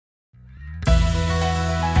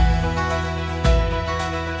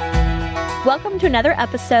Welcome to another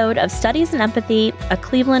episode of Studies in Empathy, a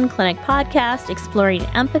Cleveland Clinic podcast exploring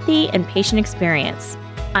empathy and patient experience.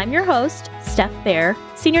 I'm your host, Steph Baer,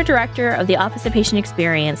 Senior Director of the Office of Patient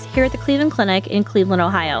Experience here at the Cleveland Clinic in Cleveland,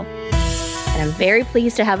 Ohio. And I'm very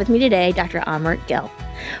pleased to have with me today Dr. Amrit Gill.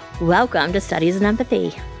 Welcome to Studies in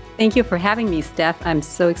Empathy. Thank you for having me, Steph. I'm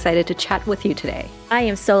so excited to chat with you today. I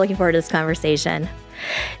am so looking forward to this conversation.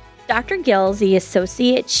 Dr. Gill is the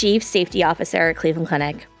Associate Chief Safety Officer at Cleveland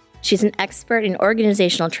Clinic. She's an expert in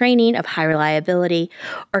organizational training of high reliability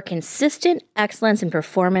or consistent excellence in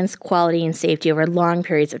performance, quality, and safety over long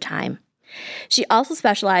periods of time. She also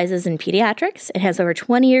specializes in pediatrics and has over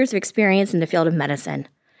 20 years of experience in the field of medicine.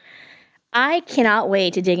 I cannot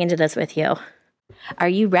wait to dig into this with you. Are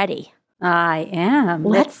you ready? I am.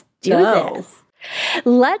 Let's do this.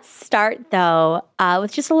 Let's start, though,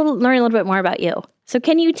 with just learning a little bit more about you. So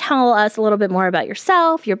can you tell us a little bit more about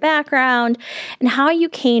yourself, your background, and how you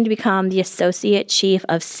came to become the Associate Chief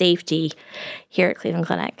of Safety here at Cleveland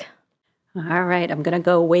Clinic? All right. I'm going to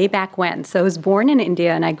go way back when. So I was born in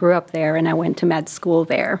India, and I grew up there, and I went to med school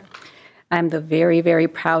there. I'm the very, very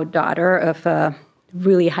proud daughter of a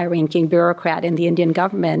really high-ranking bureaucrat in the Indian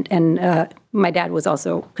government, and my dad was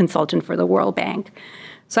also consultant for the World Bank.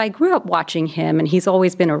 So I grew up watching him, and he's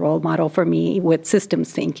always been a role model for me with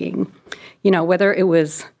systems thinking. You know, whether it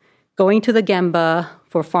was going to the Gemba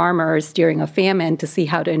for farmers during a famine to see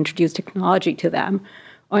how to introduce technology to them,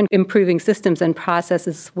 or improving systems and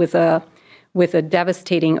processes with a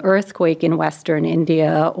devastating earthquake in Western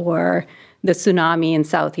India or the tsunami in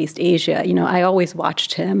Southeast Asia. You know, I always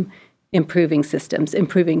watched him improving systems,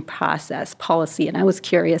 improving process, policy, and I was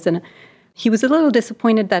curious. And he was a little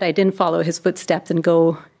disappointed that I didn't follow his footsteps and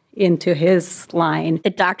go into his line. The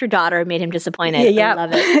doctor-daughter made him disappointed. Yeah, I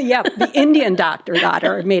love it. Yeah, the Indian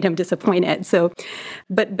doctor-daughter made him disappointed. So,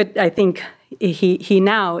 but I think he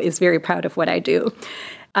now is very proud of what I do.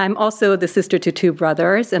 I'm also the sister to two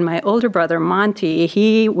brothers, and my older brother, Monty,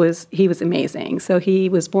 he was amazing. So he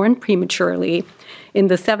was born prematurely in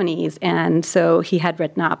the 70s, and so he had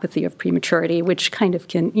retinopathy of prematurity, which kind of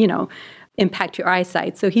can, impact your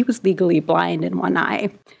eyesight. So he was legally blind in one eye.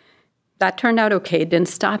 That turned out okay. It didn't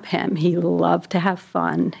stop him. He loved to have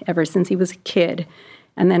fun ever since he was a kid,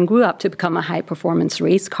 and then grew up to become a high-performance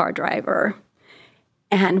race car driver.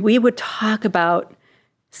 And we would talk about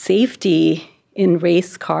safety in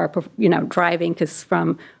race car, driving, because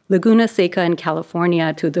from Laguna Seca in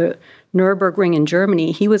California to the Nürburgring in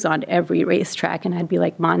Germany, he was on every racetrack, and I'd be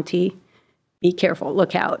like, Monty, be careful,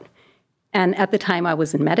 look out. And at the time, I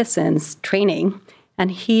was in medicines training,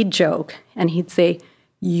 and he'd joke, and he'd say,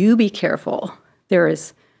 you be careful. There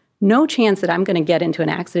is no chance that I'm going to get into an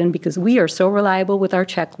accident because we are so reliable with our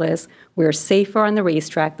checklist. We're safer on the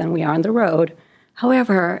racetrack than we are on the road.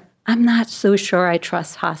 However, I'm not so sure I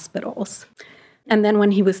trust hospitals. And then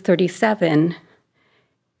when he was 37,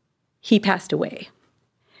 he passed away.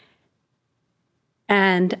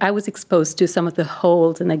 And I was exposed to some of the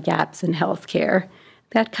holes and the gaps in healthcare.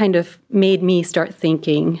 That kind of made me start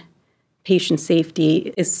thinking patient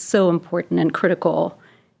safety is so important and critical,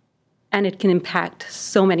 and it can impact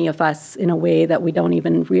so many of us in a way that we don't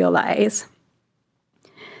even realize.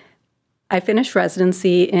 I finished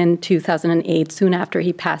residency in 2008, soon after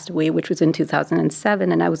he passed away, which was in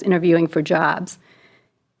 2007, and I was interviewing for jobs.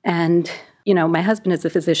 And, my husband is a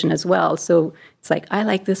physician as well, so it's like, I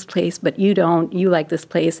like this place, but you don't, you like this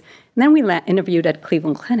place. And then we interviewed at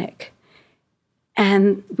Cleveland Clinic.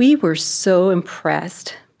 And we were so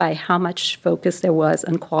impressed by how much focus there was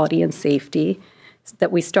on quality and safety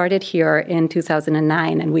that we started here in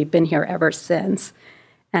 2009, and we've been here ever since.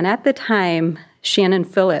 And at the time, Shannon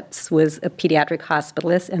Phillips was a pediatric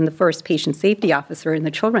hospitalist and the first patient safety officer in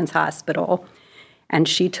the Children's Hospital. And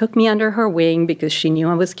she took me under her wing because she knew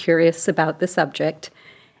I was curious about the subject.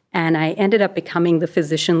 And I ended up becoming the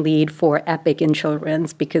physician lead for EPIC in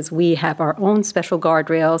Children's because we have our own special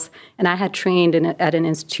guardrails, and I had trained at an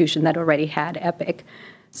institution that already had EPIC.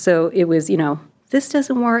 So it was, this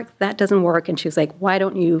doesn't work, that doesn't work, and she was like, why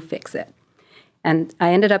don't you fix it? And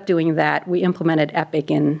I ended up doing that. We implemented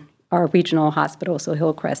EPIC in our regional hospital, so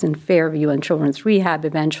Hillcrest and Fairview and Children's Rehab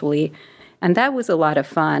eventually, and that was a lot of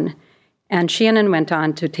fun. And Shannon went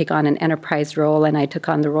on to take on an enterprise role, and I took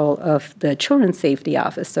on the role of the children's safety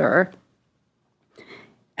officer.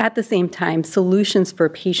 At the same time, Solutions for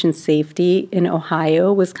Patient Safety in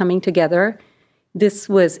Ohio was coming together. This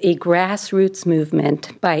was a grassroots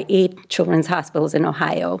movement by 8 children's hospitals in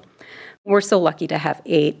Ohio. We're so lucky to have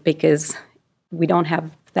 8 because we don't have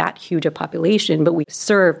that huge a population, but we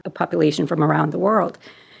serve a population from around the world.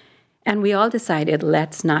 And we all decided,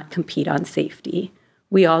 let's not compete on safety.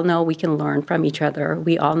 We all know we can learn from each other.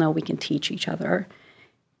 We all know we can teach each other.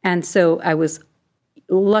 And so I was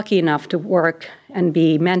lucky enough to work and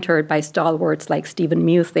be mentored by stalwarts like Stephen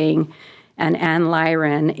Muthing and Ann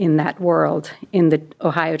Lyron in that world in the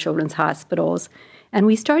Ohio Children's Hospitals. And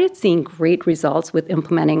we started seeing great results with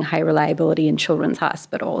implementing high reliability in children's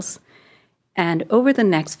hospitals. And over the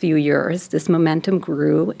next few years, this momentum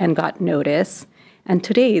grew and got notice. And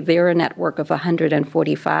today, they're a network of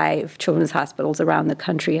 145 children's hospitals around the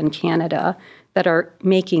country and Canada that are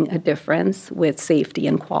making a difference with safety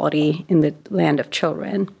and quality in the land of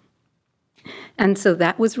children. And so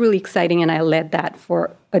that was really exciting, and I led that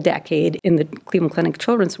for a decade in the Cleveland Clinic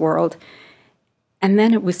children's world. And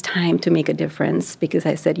then it was time to make a difference because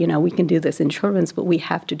I said, we can do this in children's, but we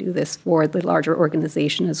have to do this for the larger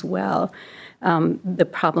organization as well. The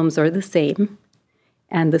problems are the same,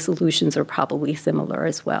 and the solutions are probably similar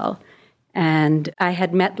as well. And I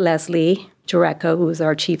had met Leslie Jarecka, who was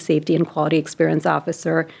our Chief Safety and Quality Experience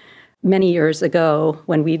Officer, many years ago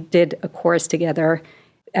when we did a course together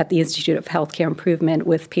at the Institute of Healthcare Improvement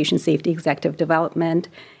with Patient Safety Executive Development.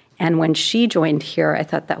 And when she joined here, I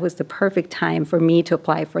thought that was the perfect time for me to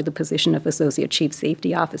apply for the position of Associate Chief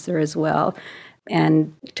Safety Officer as well.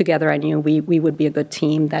 And together I knew we would be a good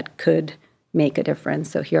team that could make a difference.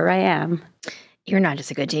 So here I am. You're not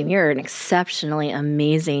just a good team. You're an exceptionally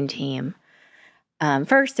amazing team.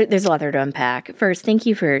 First, there's a lot there to unpack. First, thank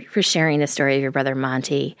you for sharing the story of your brother,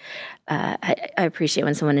 Monty. I appreciate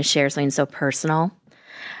when someone shares something so personal.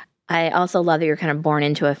 I also love that you're kind of born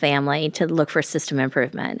into a family to look for system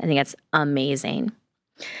improvement. I think that's amazing.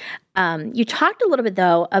 You talked a little bit,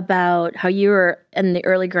 though, about how you were in the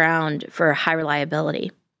early ground for high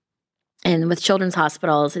reliability. And with children's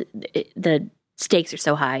hospitals, the stakes are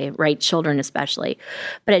so high, right? Children especially.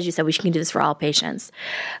 But as you said, we can do this for all patients.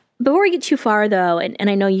 Before we get too far, though, and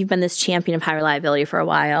I know you've been this champion of high reliability for a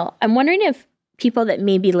while, I'm wondering if people that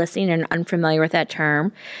may be listening and unfamiliar with that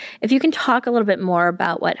term, if you can talk a little bit more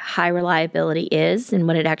about what high reliability is and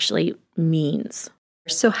what it actually means.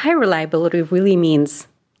 So high reliability really means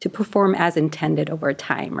to perform as intended over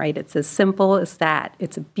time, right? It's as simple as that.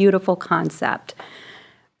 It's a beautiful concept.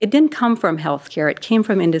 It didn't come from healthcare. It came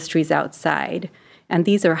from industries outside. And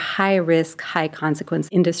these are high-risk, high-consequence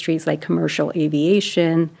industries like commercial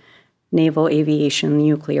aviation, naval aviation,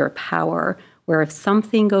 nuclear power, where if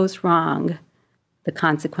something goes wrong, the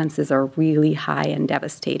consequences are really high and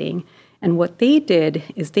devastating. And what they did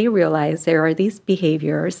is they realized there are these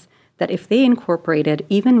behaviors that if they incorporated,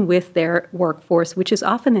 even with their workforce, which is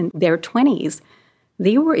often in their 20s,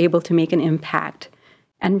 they were able to make an impact.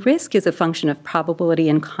 And risk is a function of probability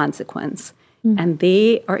and consequence. And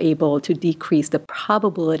they are able to decrease the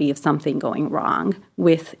probability of something going wrong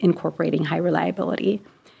with incorporating high reliability.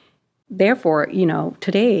 Therefore,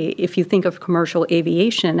 today, if you think of commercial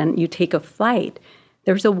aviation and you take a flight,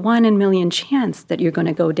 there's a 1 in a million chance that you're going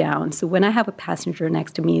to go down. So when I have a passenger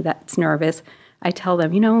next to me that's nervous, I tell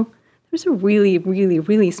them, there's a really, really,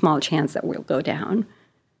 really small chance that we'll go down.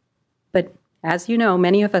 But as you know,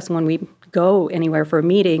 many of us, when we go anywhere for a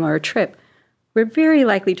meeting or a trip, we're very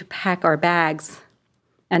likely to pack our bags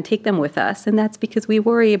and take them with us. And that's because we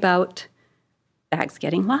worry about bags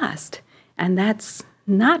getting lost. And that's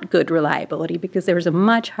not good reliability because there's a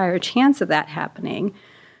much higher chance of that happening.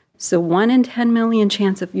 So 1 in 10 million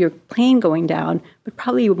chance of your plane going down, but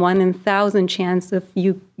probably 1 in 1,000 chance of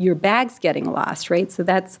your bags getting lost, right? So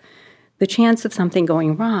that's the chance of something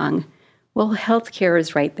going wrong. Well, healthcare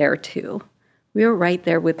is right there too. We're right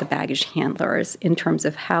there with the baggage handlers in terms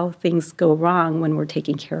of how things go wrong when we're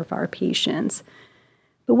taking care of our patients.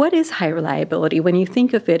 But what is high reliability? When you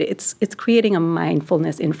think of it, it's creating a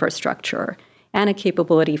mindfulness infrastructure and a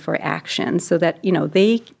capability for action so that,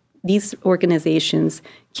 these organizations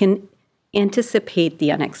can anticipate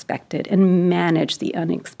the unexpected and manage the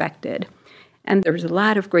unexpected. And there's a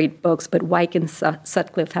lot of great books, but Wyke and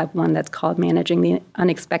Sutcliffe have one that's called Managing the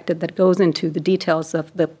Unexpected that goes into the details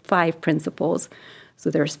of the 5 principles.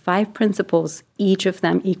 So there's 5 principles, each of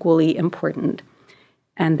them equally important.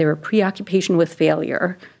 And they're a preoccupation with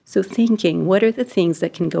failure. So thinking, what are the things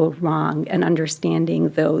that can go wrong and understanding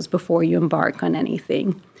those before you embark on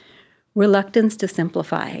anything. Reluctance to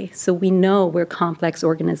simplify. So we know we're complex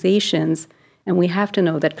organizations, and we have to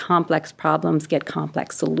know that complex problems get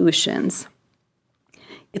complex solutions.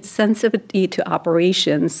 It's sensitivity to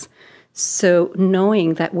operations, so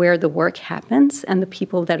knowing that where the work happens and the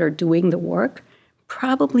people that are doing the work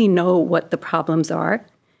probably know what the problems are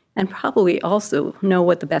and probably also know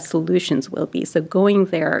what the best solutions will be, so going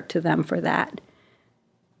there to them for that.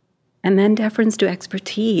 And then deference to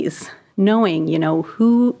expertise. knowing,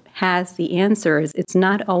 who has the answers. It's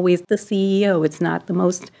not always the CEO. It's not the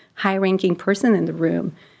most high-ranking person in the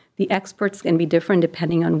room. The experts can be different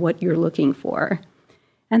depending on what you're looking for.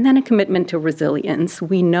 And then a commitment to resilience.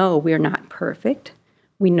 We know we're not perfect.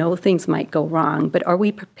 We know things might go wrong, but are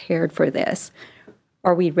we prepared for this?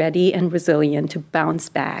 Are we ready and resilient to bounce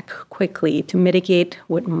back quickly, to mitigate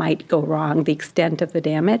what might go wrong, the extent of the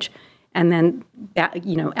damage, and then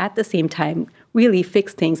at the same time, really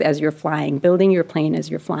fix things as you're flying. Building your plane as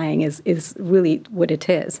you're flying is really what it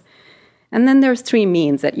is. And then there's three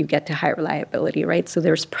means that you get to high reliability, right? So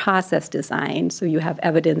there's process design. So you have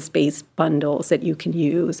evidence-based bundles that you can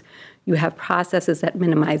use. You have processes that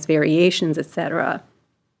minimize variations, et cetera.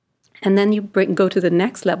 And then you go to the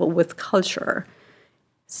next level with culture,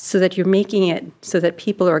 so that you're making it so that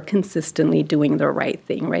people are consistently doing the right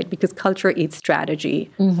thing, right? Because culture eats strategy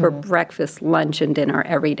for breakfast, lunch, and dinner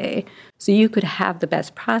every day. So you could have the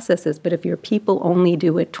best processes, but if your people only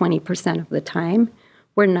do it 20% of the time,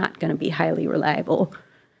 we're not going to be highly reliable.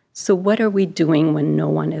 So what are we doing when no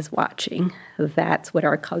one is watching? That's what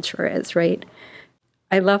our culture is, right?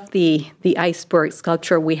 I love the iceberg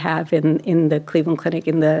sculpture we have in the Cleveland Clinic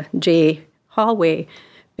in the J hallway,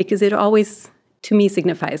 because it always, to me,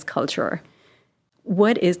 signifies culture.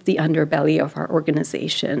 What is the underbelly of our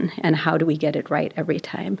organization, and how do we get it right every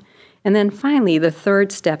time? And then finally, the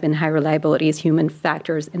third step in high reliability is human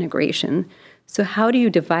factors integration. So how do you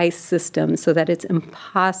devise systems so that it's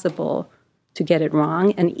impossible to get it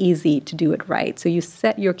wrong and easy to do it right? So you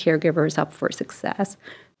set your caregivers up for success.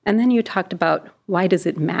 And then you talked about, why does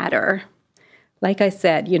it matter? Like I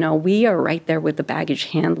said, we are right there with the baggage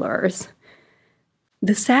handlers.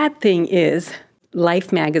 The sad thing is,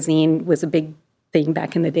 Life magazine was a big thing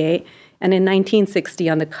back in the day. And in 1960,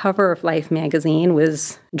 on the cover of Life magazine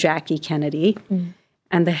was Jackie Kennedy.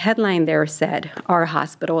 And the headline there said, "Our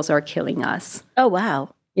hospitals are killing us." Oh, wow.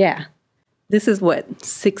 Yeah. This is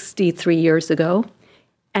 63 years ago.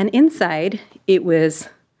 And inside, it was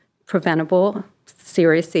preventable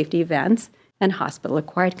serious safety events and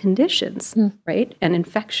hospital-acquired conditions, right? And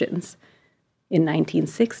infections in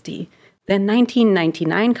 1960. Then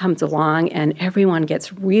 1999 comes along, and everyone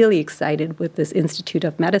gets really excited with this Institute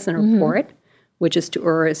of Medicine report, which is To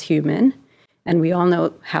Err is Human. And we all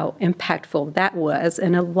know how impactful that was,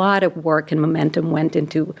 and a lot of work and momentum went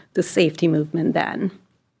into the safety movement then.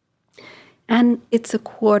 And it's a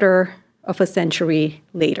quarter of a century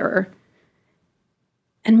later,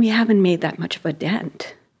 and we haven't made that much of a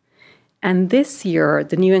dent. And this year,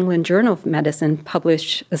 the New England Journal of Medicine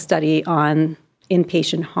published a study on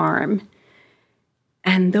inpatient harm.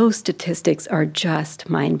 And those statistics are just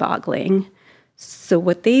mind-boggling. So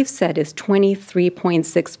what they've said is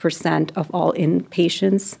 23.6% of all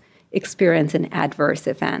inpatients experience an adverse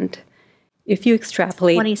event. If you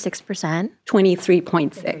extrapolate... 26%?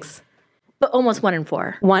 23.6. But almost 1 in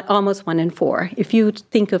 4. Almost 1 in 4. If you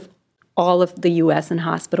think of all of the U.S. and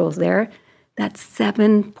hospitals there, that's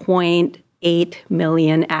 7.8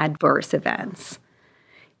 million adverse events.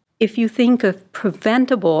 If you think of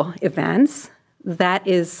preventable events, that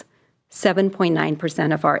is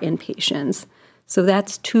 7.9% of our inpatients. So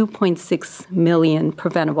that's 2.6 million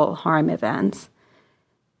preventable harm events.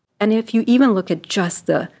 And if you even look at just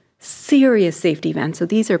the serious safety events, so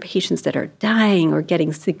these are patients that are dying or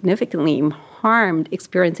getting significantly harmed,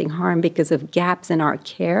 experiencing harm because of gaps in our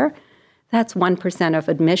care, that's 1% of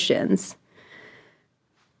admissions.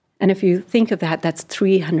 And if you think of that, that's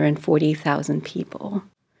 340,000 people.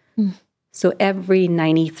 So every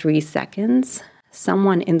 93 seconds,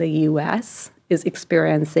 someone in the U.S. is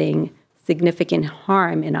experiencing significant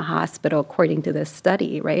harm in a hospital, according to this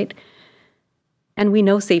study, right? And we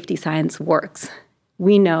know safety science works.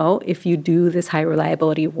 We know if you do this high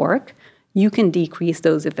reliability work, you can decrease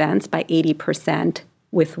those events by 80%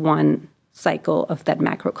 with one cycle of that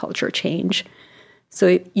macroculture change.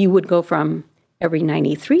 So you would go from every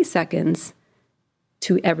 93 seconds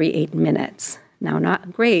to every 8 minutes. Now,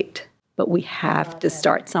 not great, but we have to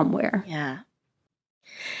start somewhere. Yeah.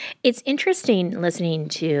 It's interesting listening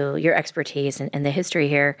to your expertise and the history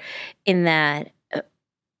here, in that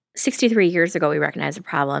 63 years ago, we recognized the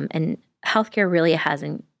problem, and healthcare really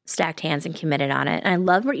hasn't stacked hands and committed on it. And I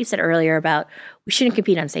love what you said earlier about we shouldn't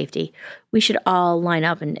compete on safety. We should all line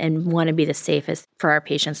up and want to be the safest for our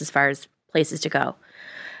patients as far as places to go.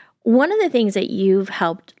 One of the things that you've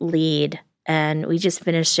helped lead, and we just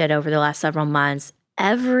finished it over the last several months,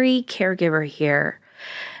 every caregiver here,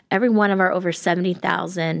 every one of our over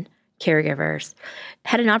 70,000 caregivers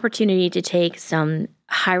had an opportunity to take some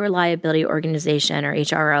high reliability organization or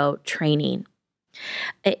HRO training.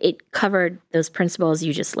 It covered those principles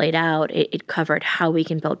you just laid out. It covered how we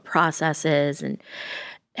can build processes and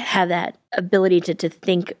have that ability to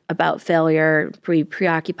think about failure, be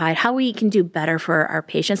preoccupied, how we can do better for our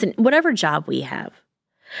patients in whatever job we have.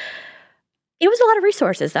 It was a lot of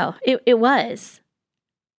resources, though. It was.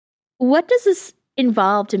 What does this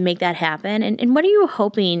involve to make that happen? And what are you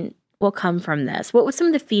hoping will come from this? What was some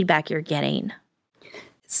of the feedback you're getting?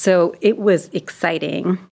 So it was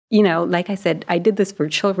exciting. You know, like I said, I did this for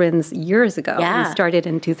children's years ago. Yeah. We started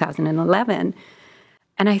in 2011.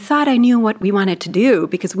 And I thought I knew what we wanted to do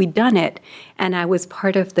because we'd done it. And I was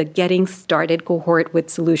part of the Getting Started cohort with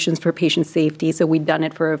Solutions for Patient Safety. So we'd done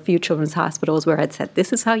it for a few children's hospitals where I'd said,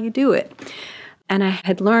 this is how you do it. And I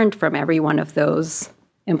had learned from every one of those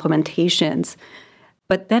implementations.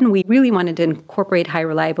 But then we really wanted to incorporate high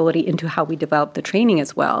reliability into how we developed the training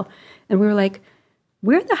as well. And we were like,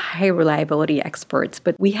 we're the high reliability experts,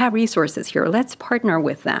 but we have resources here. Let's partner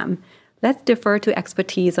with them. Let's defer to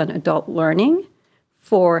expertise on adult learning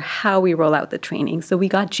for how we roll out the training. So we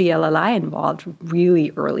got GLLI involved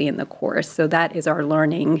really early in the course. So that is our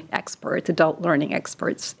learning experts, adult learning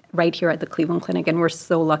experts, right here at the Cleveland Clinic. And we're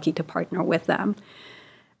so lucky to partner with them.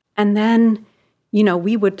 And then, you know,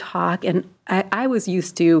 we would talk, and I was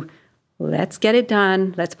used to, let's get it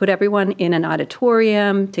done. Let's put everyone in an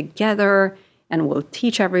auditorium together, and we'll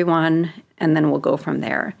teach everyone, and then we'll go from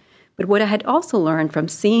there. But what I had also learned from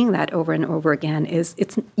seeing that over and over again is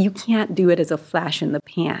you can't do it as a flash in the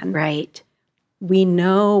pan. Right. We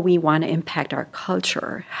know we want to impact our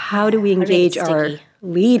culture. How do we engage our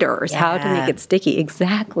leaders? Yeah. How to make it sticky?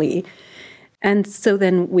 Exactly. And so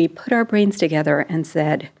then we put our brains together and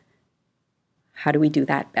said, how do we do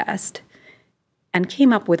that best? And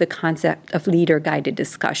came up with a concept of leader-guided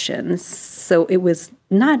discussions. So it was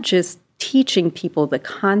not just teaching people the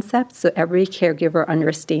concepts so every caregiver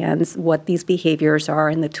understands what these behaviors are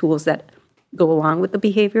and the tools that go along with the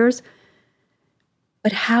behaviors,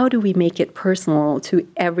 but how do we make it personal to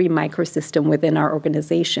every microsystem within our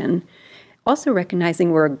organization? Also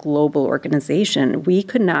recognizing we're a global organization, we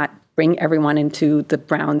could not bring everyone into the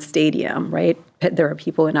Brown Stadium, right? There are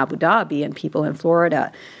people in Abu Dhabi and people in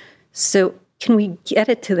Florida. So can we get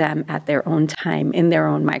it to them at their own time in their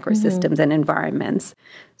own microsystems and environments?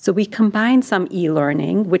 So we combined some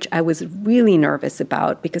e-learning, which I was really nervous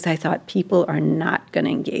about because I thought people are not going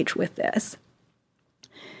to engage with this.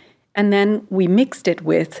 And then we mixed it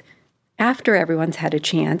with, after everyone's had a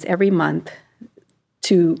chance, every month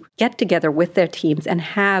to get together with their teams and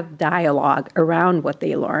have dialogue around what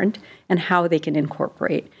they learned and how they can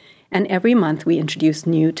incorporate. And every month we introduce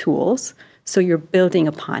new tools, so you're building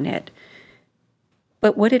upon it.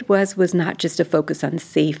 But what it was not just a focus on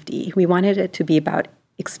safety. We wanted it to be about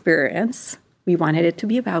experience. We wanted it to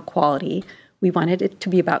be about quality. We wanted it to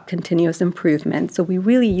be about continuous improvement. So we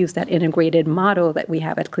really use that integrated model that we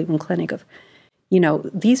have at Cleveland Clinic of, you know,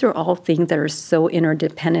 these are all things that are so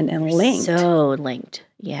interdependent and linked. So linked,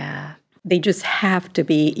 yeah. They just have to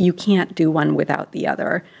be. You can't do one without the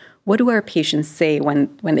other. What do our patients say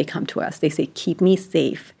when they come to us? They say, keep me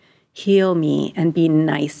safe, heal me, and be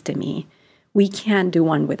nice to me. We can't do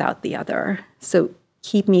one without the other. So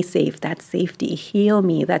keep me safe, that's safety. Heal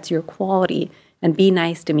me, that's your quality. And be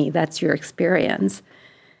nice to me, that's your experience.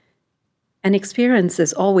 And experience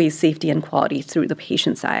is always safety and quality through the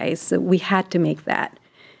patient's eyes. So we had to make that.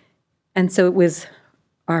 And so it was,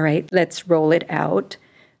 all right, let's roll it out.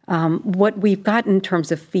 What we've got in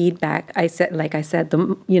terms of feedback, I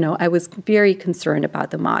was very concerned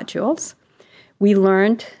about the modules. We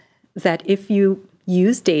learned that if you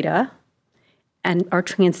use data and are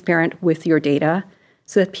transparent with your data,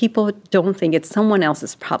 so that people don't think it's someone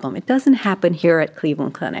else's problem. It doesn't happen here at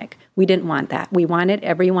Cleveland Clinic. We didn't want that. We wanted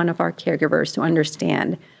every one of our caregivers to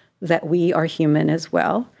understand that we are human as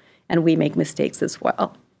well, and we make mistakes as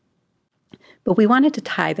well. But we wanted to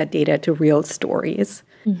tie that data to real stories.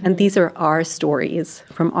 Mm-hmm. And these are our stories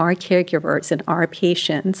from our caregivers and our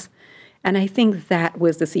patients. And I think that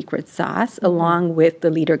was the secret sauce, along with the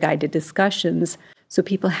leader-guided discussions, so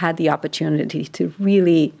people had the opportunity to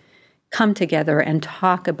really come together and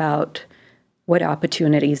talk about what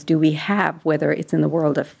opportunities do we have, whether it's in the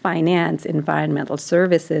world of finance, environmental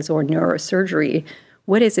services, or neurosurgery.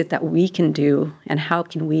 What is it that we can do, and how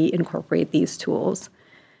can we incorporate these tools?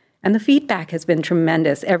 And the feedback has been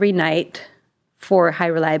tremendous. Every night for high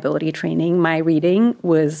reliability training, my reading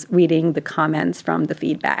was reading the comments from the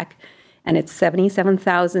feedback. And it's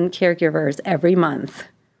 77,000 caregivers every month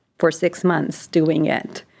for 6 months doing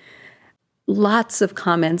it. Lots of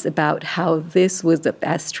comments about how this was the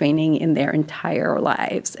best training in their entire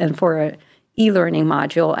lives. And for an e-learning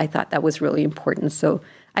module, I thought that was really important. So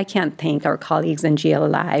I can't thank our colleagues in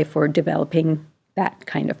GLI for developing that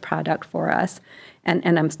kind of product for us.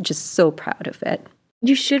 And I'm just so proud of it.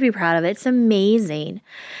 You should be proud of it. It's amazing.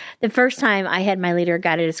 The first time I had my leader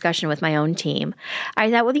guided discussion with my own team, I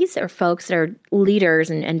thought, well, these are folks that are leaders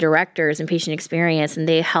and directors in patient experience, and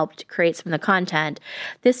they helped create some of the content.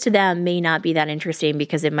 This to them may not be that interesting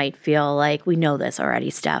because it might feel like we know this already,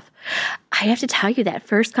 Steph. I have to tell you, that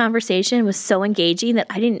first conversation was so engaging that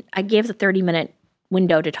I gave us a 30-minute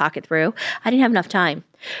window to talk it through. I didn't have enough time.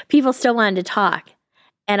 People still wanted to talk.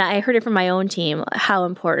 And I heard it from my own team, how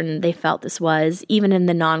important they felt this was, even in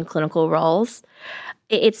the non-clinical roles.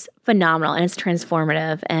 It's phenomenal and it's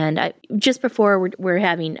transformative. And just before we're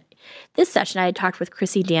having this session, I had talked with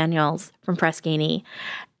Chrissy Daniels from Press Ganey,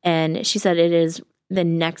 and she said it is the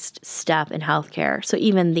next step in healthcare. So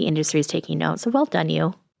even the industry is taking note. So well done,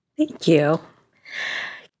 you. Thank you.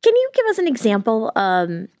 Can you give us an example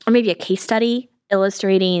or maybe a case study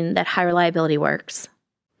illustrating that high reliability works?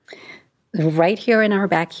 Right here in our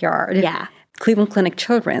backyard. Yeah. Cleveland Clinic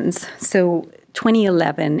Children's. So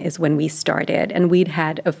 2011 is when we started, and we'd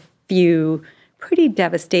had a few pretty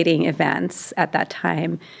devastating events at that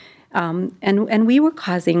time. And we were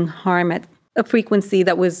causing harm at a frequency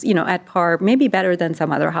that was, at par, maybe better than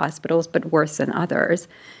some other hospitals, but worse than others.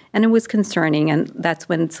 And it was concerning, and that's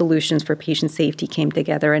when Solutions for Patient Safety came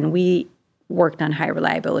together, and we worked on high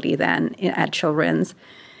reliability then at Children's.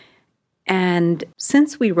 And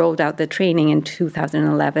since we rolled out the training in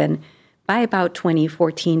 2011, by about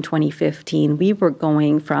 2014, 2015, we were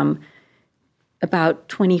going from about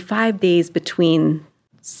 25 days between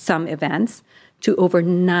some events to over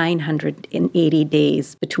 980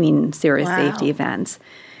 days between serious safety events.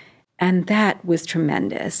 And that was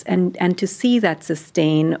tremendous. And to see that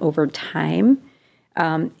sustain over time,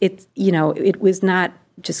 it was not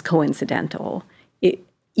just coincidental.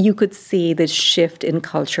 You could see the shift in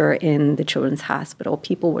culture in the Children's Hospital.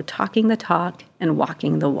 People were talking the talk and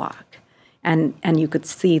walking the walk. And you could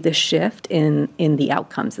see the shift in the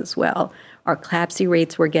outcomes as well. Our CLABSI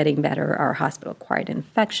rates were getting better. Our hospital-acquired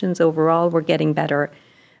infections overall were getting better.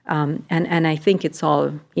 And I think it's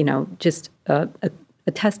all, just a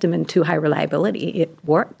testament to high reliability. It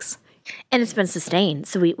works. And it's been sustained,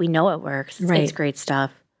 so we know it works. Right. It's great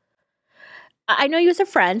stuff. I know you as a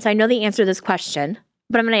friend, so I know the answer to this question,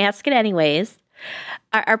 but I'm going to ask it anyways.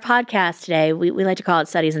 Our podcast today, we like to call it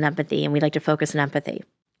Studies in Empathy, and we like to focus on empathy.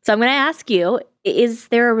 So I'm going to ask you, is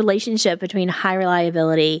there a relationship between high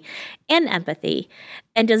reliability and empathy?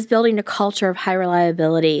 And does building a culture of high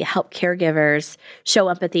reliability help caregivers show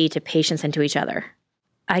empathy to patients and to each other?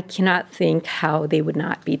 I cannot think how they would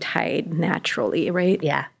not be tied naturally, right?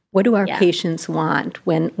 Yeah. What do our patients want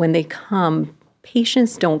when they come?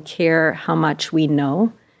 Patients don't care how much we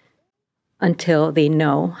know until they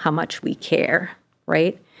know how much we care,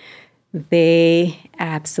 right? They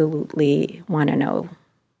absolutely want to know,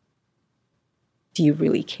 do you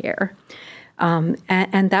really care?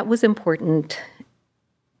 And that was important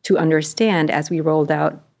to understand as we rolled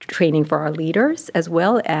out training for our leaders, as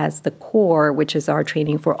well as the core, which is our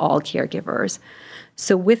training for all caregivers.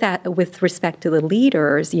 So with respect to the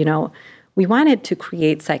leaders, we wanted to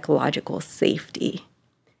create psychological safety.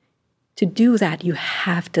 To do that, you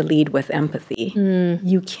have to lead with empathy.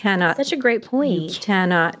 You cannot... Such a great point. You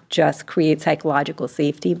cannot just create psychological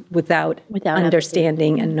safety without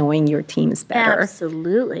understanding empathy and knowing your teams better.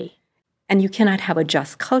 Absolutely. And you cannot have a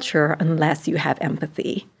just culture unless you have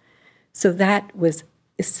empathy. So that was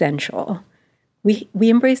essential. We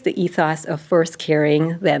embrace the ethos of first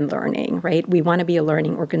caring, then learning, right? We want to be a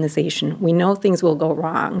learning organization. We know things will go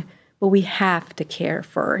wrong, but we have to care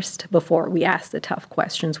first before we ask the tough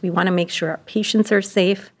questions. We want to make sure our patients are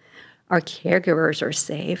safe, our caregivers are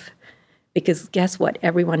safe, because guess what?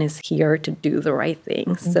 Everyone is here to do the right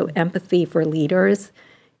things. Mm-hmm. So empathy for leaders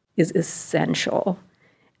is essential.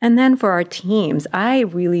 And then for our teams, I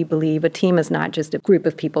really believe a team is not just a group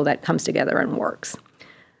of people that comes together and works.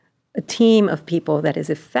 A team of people that is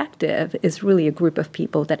effective is really a group of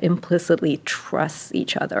people that implicitly trusts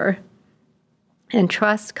each other. And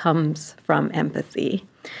trust comes from empathy.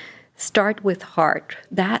 Start with heart.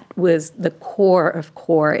 That was the core of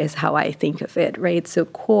core is how I think of it, right? So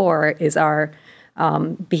core is our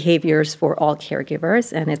behaviors for all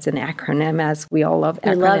caregivers, and it's an acronym, as we all love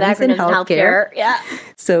acronyms, in healthcare. Yeah.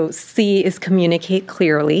 So C is communicate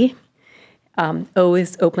clearly. O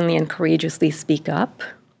is openly and courageously speak up.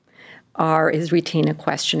 R is retain a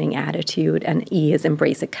questioning attitude, and E is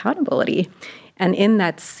embrace accountability. And in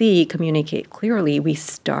that C, communicate clearly, we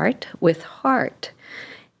start with heart.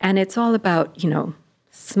 And it's all about,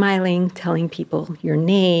 smiling, telling people your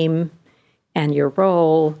name and your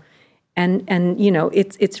role, And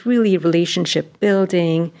it's really relationship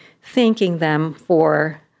building, thanking them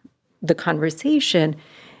for the conversation.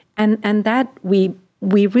 And that we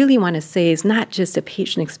really want to say is not just a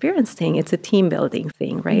patient experience thing, it's a team building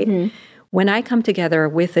thing, right? Mm-hmm. When I come together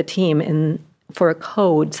with a team for a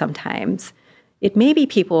code sometimes, it may be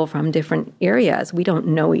people from different areas. We don't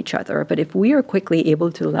know each other, but if we are quickly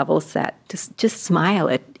able to level set, just smile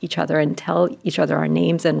at each other and tell each other our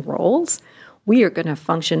names and roles, we are going to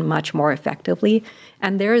function much more effectively.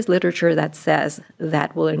 And there is literature that says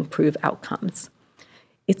that will improve outcomes.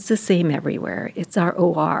 It's the same everywhere. It's our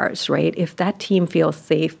ORs, right? If that team feels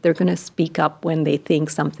safe, they're going to speak up when they think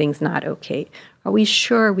something's not okay. Are we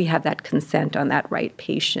sure we have that consent on that right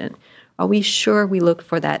patient? Are we sure we look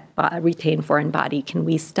for that retained foreign body? Can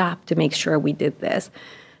we stop to make sure we did this?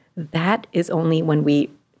 That is only when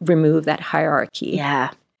we remove that hierarchy.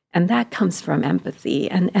 Yeah. And that comes from empathy.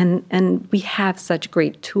 And we have such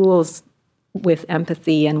great tools with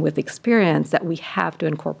empathy and with experience that we have to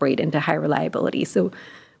incorporate into high reliability. So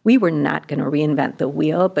we were not going to reinvent the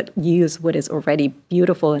wheel, but use what is already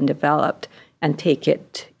beautiful and developed and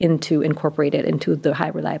incorporate it into the high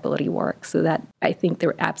reliability work. So that I think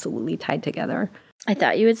they're absolutely tied together. I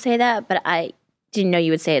thought you would say that, but I didn't know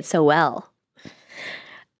you would say it so well.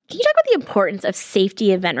 Can you talk about the importance of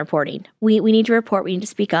safety event reporting? We need to report, we need to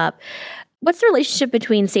speak up. What's the relationship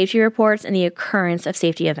between safety reports and the occurrence of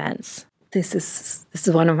safety events? This is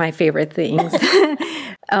one of my favorite things.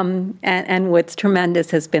 And what's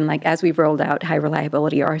tremendous has been, like, as we've rolled out high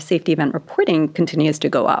reliability, our safety event reporting continues to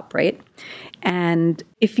go up, right? And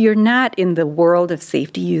if you're not in the world of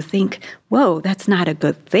safety, you think, whoa, that's not a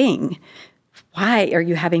good thing. Why are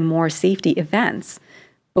you having more safety events?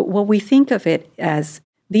 But what we think of it as,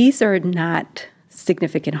 these are not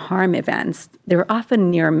significant harm events. They're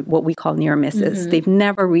often what we call near misses. Mm-hmm. They've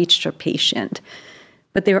never reached a patient.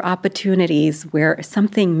 But there are opportunities where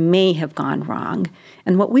something may have gone wrong.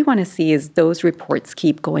 And what we want to see is those reports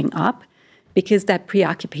keep going up, because that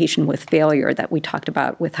preoccupation with failure that we talked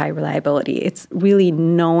about with high reliability, it's really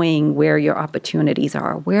knowing where your opportunities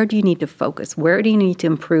are. Where do you need to focus? Where do you need to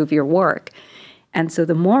improve your work? And so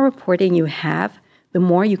the more reporting you have, the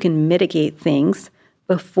more you can mitigate things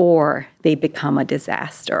before they become a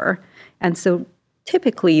disaster. And so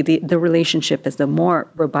typically the relationship is, the more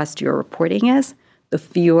robust your reporting is, the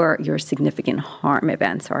fewer your significant harm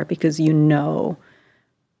events are, because you know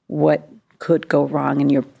what could go wrong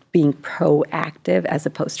and you're being proactive as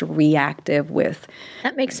opposed to reactive with.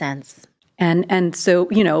 That makes sense. And so,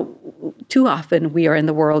 too often we are in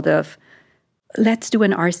the world of, let's do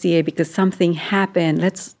an RCA because something happened.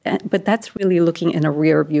 But that's really looking in a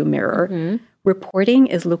rear view mirror. Mm-hmm. Reporting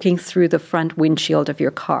is looking through the front windshield of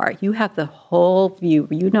your car. You have the whole view.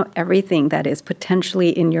 You know everything that is potentially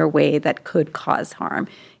in your way that could cause harm.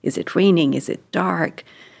 Is it raining? Is it dark?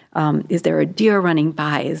 Is there a deer running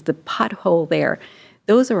by? Is the pothole there?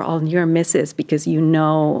 Those are all near misses because you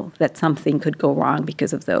know that something could go wrong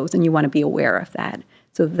because of those, and you want to be aware of that.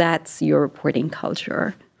 So that's your reporting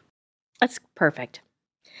culture. That's perfect.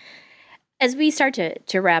 As we start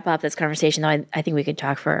to wrap up this conversation, though, I think we could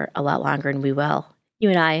talk for a lot longer, and we will, you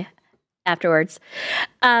and I, afterwards.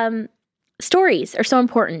 Stories are so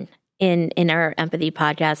important in our empathy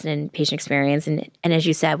podcast and in patient experience. And as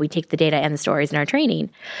you said, we take the data and the stories in our training.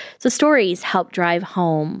 So stories help drive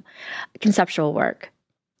home conceptual work.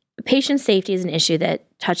 Patient safety is an issue that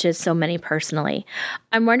touches so many personally.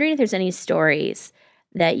 I'm wondering if there's any stories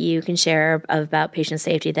that you can share about patient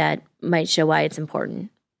safety that might show why it's important.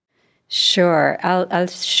 Sure. I'll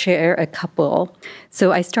share a couple.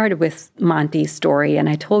 So I started with Monty's story, and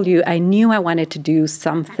I told you I knew I wanted to do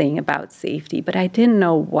something about safety, but I didn't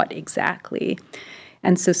know what exactly.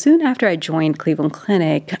 And so soon after I joined Cleveland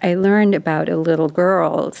Clinic, I learned about a little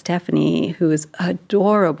girl, Stephanie, who is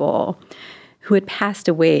adorable, who had passed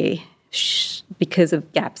away because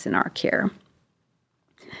of gaps in our care.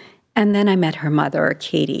 And then I met her mother,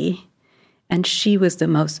 Katie, and she was the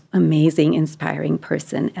most amazing, inspiring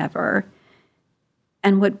person ever.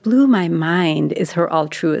 And what blew my mind is her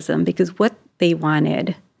altruism, because what they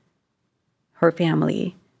wanted, her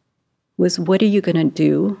family, was, what are you going to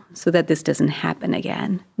do so that this doesn't happen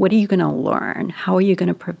again? What are you going to learn? How are you going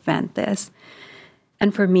to prevent this?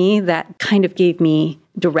 And for me, that kind of gave me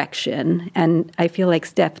direction. And I feel like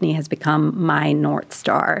Stephanie has become my North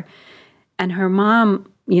Star. And her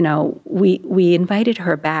mom, we invited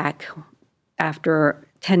her back after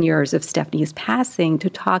 10 years of Stephanie's passing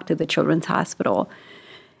to talk to the Children's Hospital.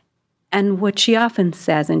 And what she often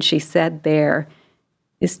says, and she said there,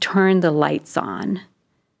 is turn the lights on.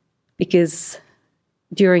 Because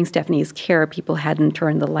during Stephanie's care, people hadn't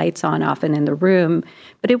turned the lights on often in the room,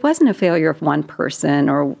 but it wasn't a failure of one person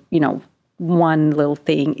or, one little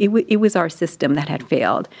thing. It was our system that had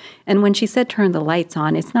failed. And when she said turn the lights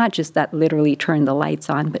on, it's not just that literally turn the lights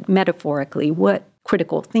on, but metaphorically, what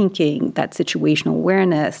critical thinking, that situational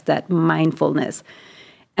awareness, that mindfulness.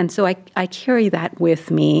 And so I carry that with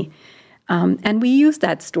me. And we used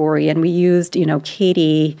that story, and we used,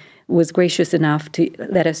 Katie was gracious enough to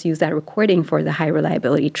let us use that recording for the high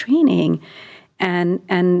reliability training.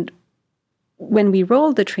 And when we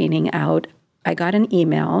rolled the training out, I got an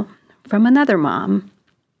email from another mom.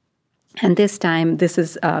 And this time, this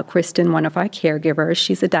is Kristen, one of our caregivers.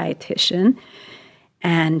 She's a dietitian,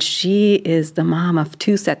 and she is the mom of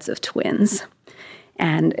 2 sets of twins.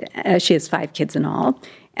 And she has 5 kids in all.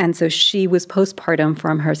 And so she was postpartum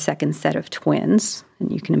from her second set of twins.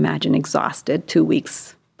 And you can imagine exhausted, 2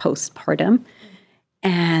 weeks postpartum.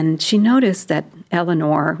 And she noticed that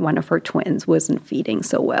Eleanor, one of her twins, wasn't feeding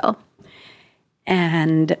so well.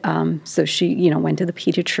 And so she, went to the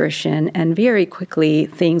pediatrician, and very quickly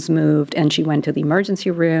things moved, and she went to the emergency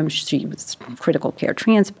room. She was critical care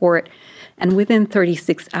transport. And within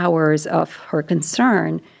 36 hours of her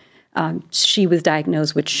concern, she was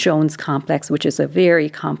diagnosed with Schoen's complex, which is a very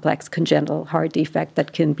complex congenital heart defect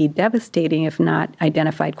that can be devastating if not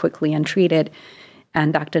identified quickly and treated.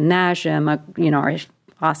 And Dr. Najim, our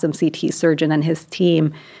awesome CT surgeon, and his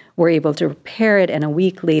team were able to repair it. And a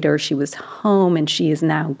week later, she was home, and she is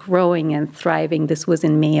now growing and thriving. This was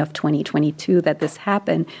in May of 2022 that this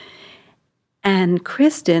happened. And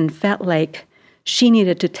Kristen felt like she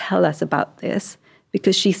needed to tell us about this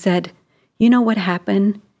because she said, you know what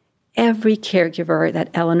happened? Every caregiver that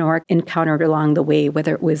Eleanor encountered along the way,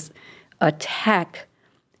 whether it was a tech,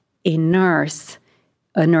 a nurse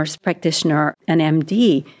practitioner, an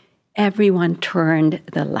MD, everyone turned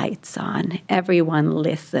the lights on. Everyone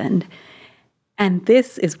listened. And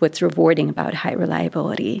this is what's rewarding about high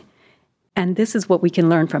reliability. And this is what we can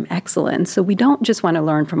learn from excellence. So we don't just want to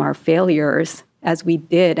learn from our failures, as we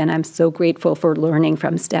did, and I'm so grateful for learning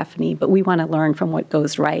from Stephanie, but we want to learn from what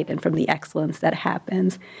goes right and from the excellence that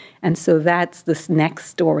happens. And so that's this next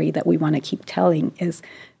story that we want to keep telling, is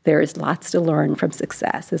there is lots to learn from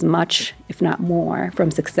success, as much, if not more, from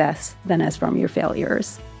success than as from your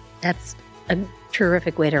failures. That's a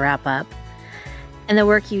terrific way to wrap up. And the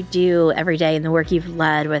work you do every day and the work you've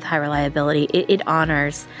led with high reliability, it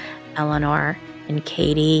honors Eleanor and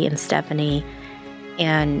Katie and Stephanie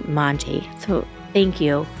and Monty. So thank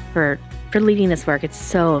you for leading this work. It's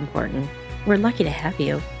so important. We're lucky to have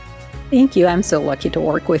you. Thank you. I'm so lucky to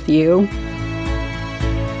work with you.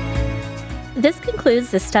 This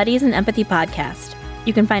concludes the Studies in Empathy podcast.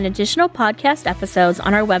 You can find additional podcast episodes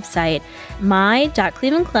on our website,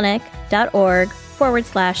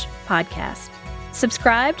 my.clevelandclinic.org/podcast.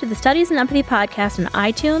 Subscribe to the Studies in Empathy podcast on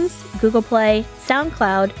iTunes, Google Play,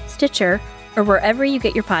 SoundCloud, Stitcher, or wherever you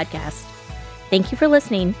get your podcasts. Thank you for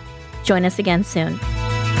listening. Join us again soon.